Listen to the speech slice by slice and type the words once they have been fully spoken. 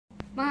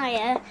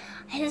Maya.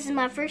 This is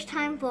my first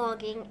time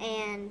vlogging,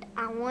 and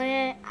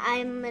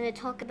I'm gonna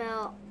talk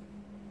about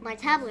my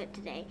tablet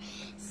today.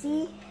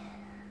 See?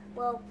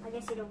 Well, I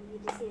guess you don't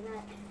need to see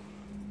that.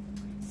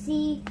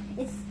 See,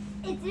 it's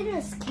in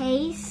this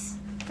case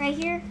right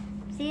here.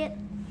 See it?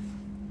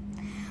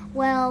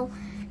 Well,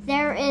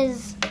 there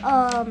is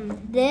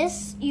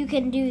this. You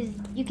can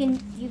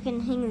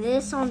hang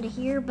this onto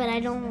here, but I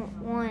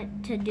don't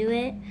want to do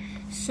it.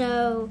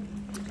 So,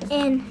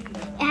 and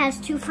it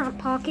has two front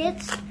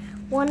pockets.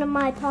 One of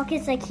my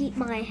pockets I keep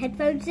my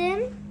headphones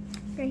in,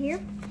 right here.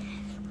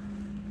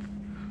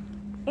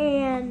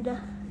 And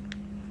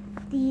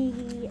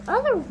the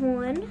other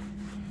one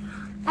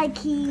I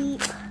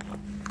keep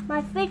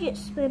my fidget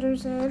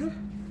spinners in.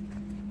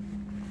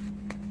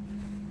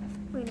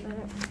 Wait a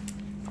minute.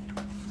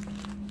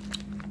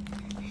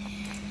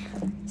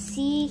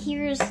 See,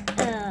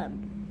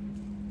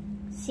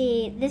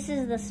 see, this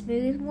is the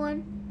smooth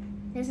one.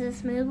 This is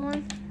the smooth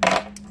one.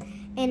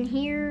 And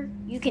here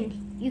you can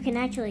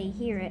actually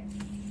hear it.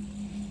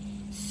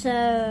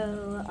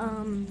 So,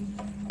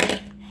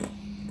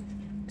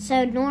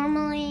 so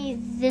normally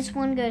this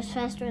one goes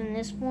faster than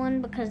this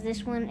one because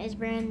this one is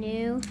brand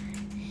new.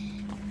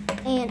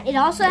 And it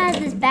also has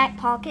this back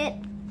pocket.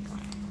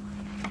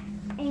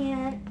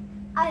 And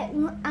I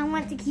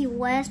went to Key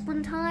West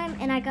one time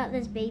and I got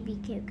this baby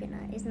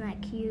coconut. Isn't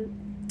that cute?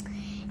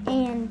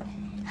 And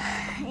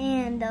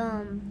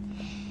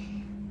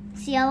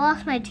see, I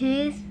lost my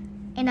tooth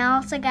and I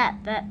also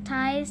got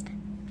baptized.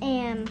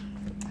 And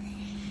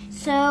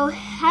so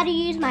how to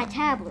use my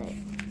tablet?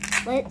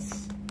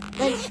 Let's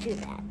do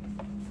that.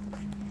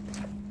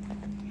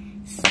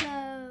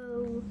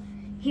 So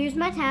here's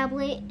my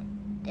tablet.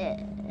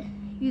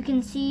 You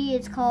can see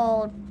it's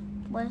called,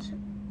 what is it?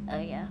 Oh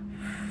yeah,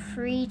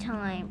 free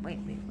time. Wait,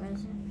 what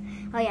is it?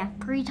 Oh yeah,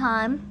 free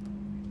time.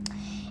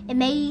 It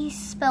may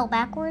spell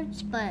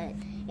backwards, but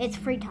it's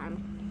free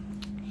time.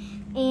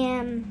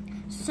 And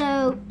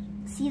so,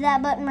 see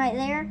that button right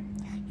there?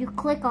 You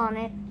click on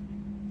it,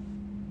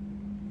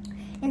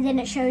 and then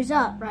it shows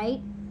up,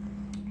 right?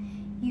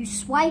 You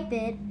swipe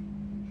it.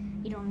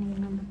 You don't need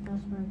to remember the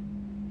password.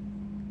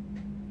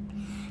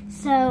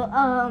 So,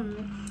 oh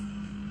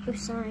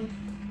sorry.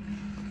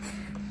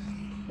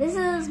 This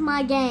is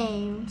my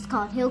game. It's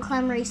called Hill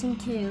Climb Racing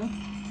 2.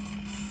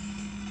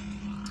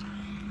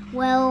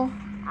 Well,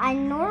 I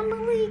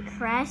normally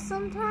crash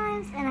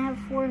sometimes, and I have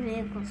 4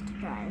 vehicles to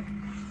drive.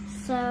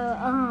 So,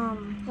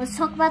 let's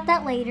talk about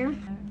that later.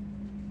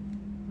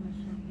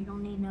 You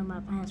don't need to know my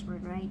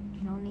password, right?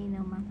 You don't need to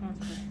know my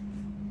password.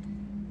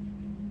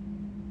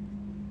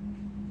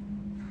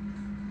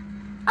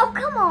 Oh,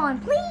 come on,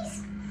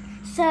 please!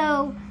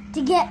 So,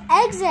 to get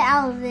exit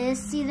out of this,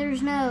 see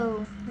there's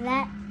no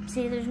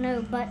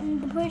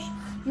button to push.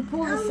 You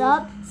pull this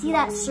up. See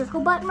that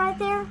circle button right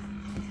there?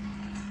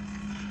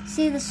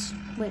 See this?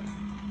 Wait.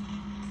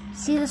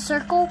 See the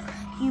circle?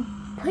 You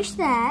push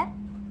that,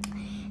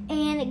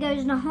 and it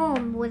goes to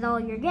home with all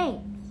your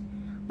games.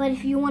 But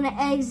if you want to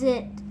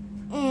exit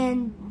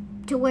and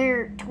to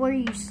where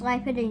you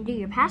swipe it and do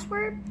your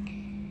password,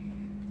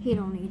 you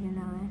don't need to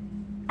know that.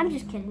 I'm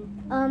just kidding.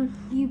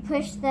 You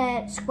push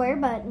that square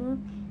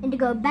button, and to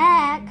go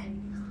back,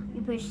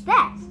 you push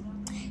that.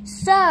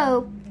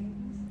 So,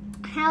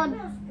 and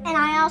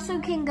I also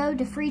can go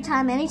to free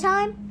time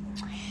anytime.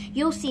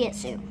 You'll see it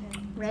soon.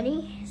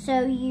 Ready?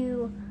 So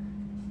you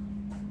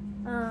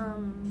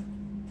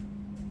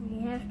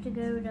have to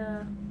go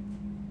to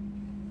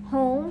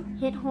home,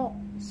 hit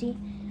home, see?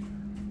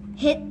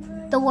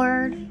 Hit the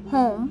word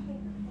home.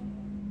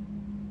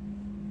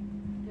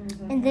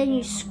 And then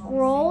you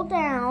scroll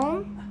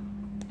down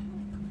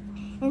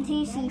until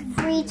you see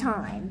free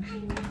time.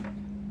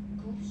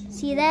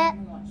 See that?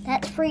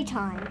 That's free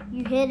time.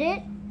 You hit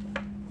it,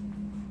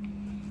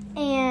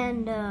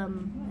 and wait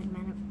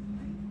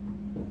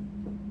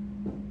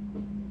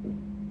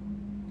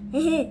a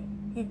minute.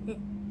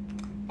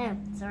 Oh,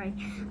 sorry.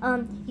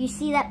 You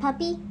see that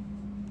puppy?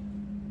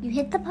 You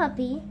hit the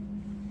puppy,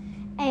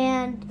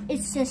 and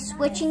it's just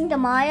switching to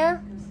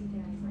Miyah.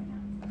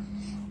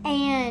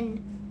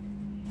 And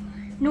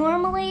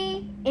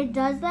normally it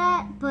does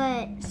that,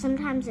 but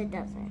sometimes it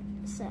doesn't.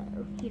 So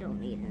you don't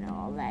need to know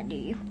all that, do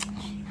you?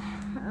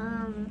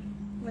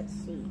 Let's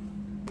see.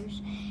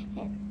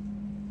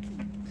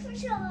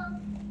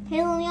 Hey,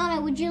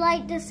 Liliana, would you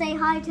like to say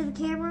hi to the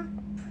camera?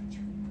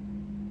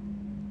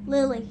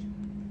 Lily,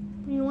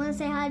 you want to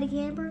say hi to the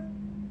camera?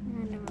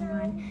 No, never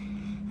mind.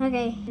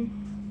 Okay.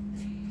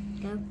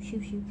 Go,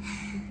 shoot.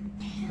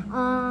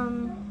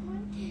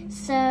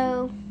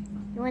 So,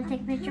 you want to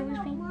take a picture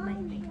with me?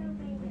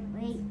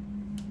 Wait.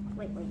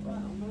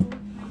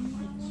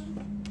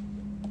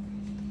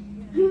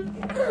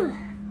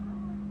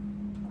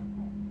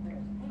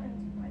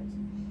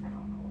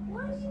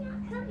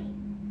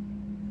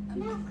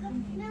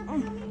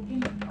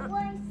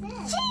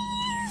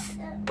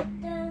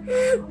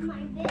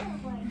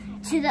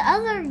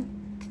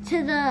 To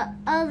the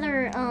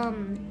other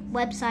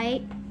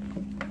website.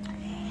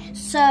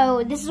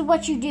 So this is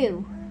what you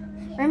do.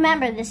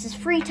 Remember, this is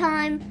free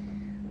time.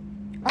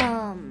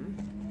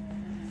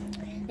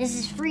 this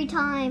is free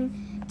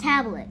time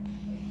tablet.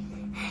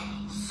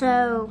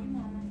 So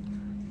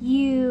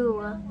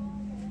you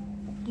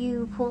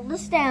pull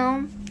this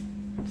down,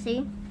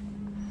 see?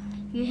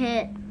 You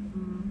hit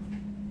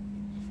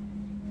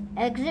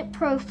exit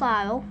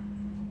profile,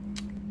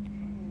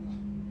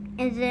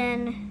 and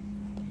then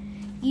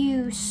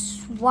you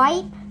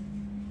swipe.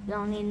 You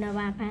don't need to know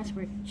my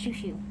password.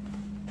 Shoo.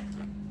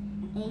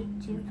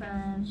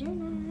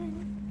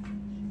 82509.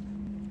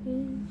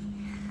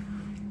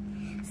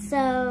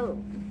 So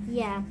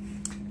yeah,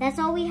 that's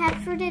all we had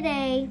for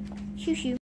today. Shoo.